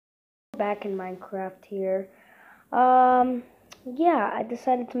back in Minecraft here. Yeah, I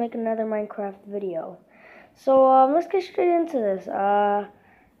decided to make another Minecraft video. So, let's get straight into this.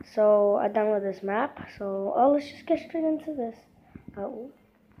 So I downloaded this map. So, let's just get straight into this. Oh,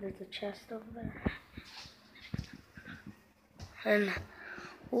 there's a chest over there. And,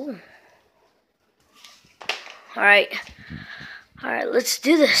 ooh. Alright, let's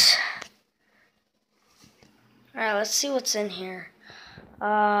do this. Alright, let's see what's in here.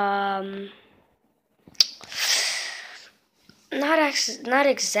 Not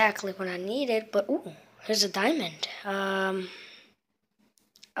exactly what I needed, but ooh, here's a diamond. I'll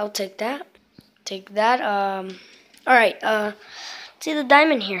take that. Take that. Alright, see the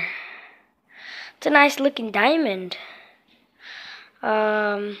diamond here. It's a nice looking diamond.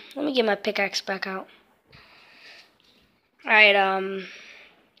 Let me get my pickaxe back out. Alright, I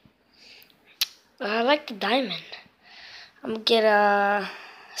like the diamond. I'm gonna get,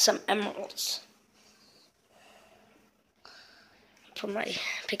 some emeralds. Put my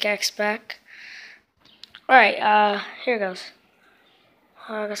pickaxe back. Alright, here goes.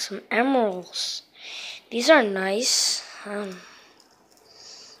 I got some emeralds. These are nice.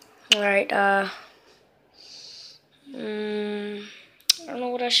 Alright, I don't know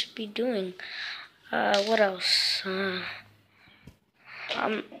what I should be doing. What else?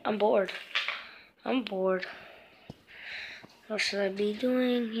 I'm bored. What should I be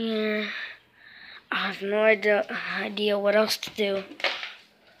doing here? I have no idea what else to do.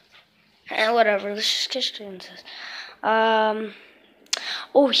 And whatever, let's just get straight into this.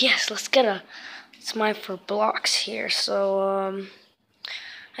 Oh yes, let's get it's mine for blocks here. So,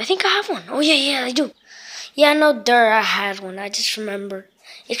 I think I have one. Oh yeah, I do. Yeah, no, I had one. I just remembered.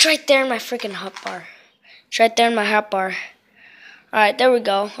 It's right there in my freaking hotbar. It's right there in my hotbar. Alright, there we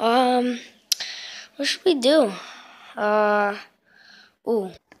go. What should we do?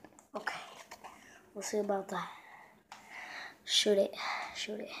 Ooh. Okay. We'll see about that. Shoot it.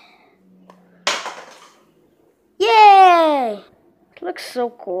 Yay! It looks so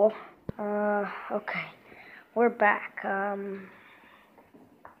cool. Okay. We're back. I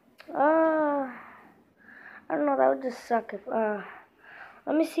don't know, that would just suck if,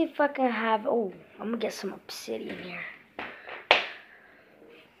 let me see if I can have, I'm gonna get some obsidian here.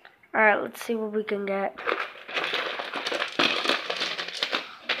 Alright, let's see what we can get.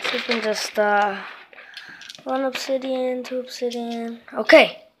 Let's see if we can just, 1 obsidian, 2 obsidian.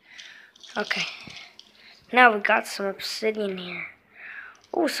 Okay. Now we got some obsidian here.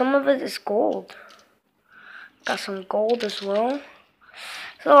 Oh, some of it is gold. Got some gold as well.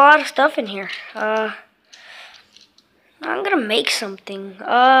 There's a lot of stuff in here. I'm gonna make something.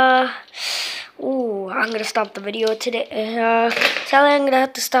 I'm gonna stop the video today. Sadly, I'm gonna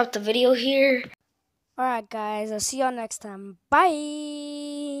have to stop the video here. Alright, guys. I'll see y'all next time. Bye.